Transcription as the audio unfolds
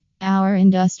Moore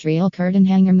Industrial Curtain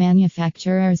Hanger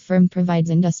Manufacturers Firm provides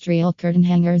industrial curtain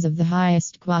hangers of the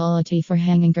highest quality for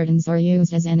hanging curtains or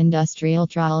used as an industrial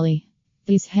trolley.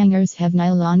 These hangers have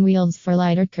nylon wheels for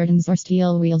lighter curtains or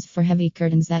steel wheels for heavy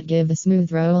curtains that give a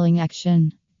smooth rolling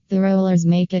action. The rollers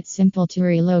make it simple to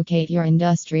relocate your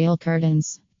industrial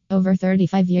curtains. Over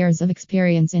 35 years of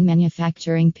experience in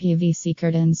manufacturing PVC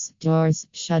curtains, doors,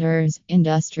 shutters,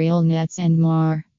 industrial nets, and more.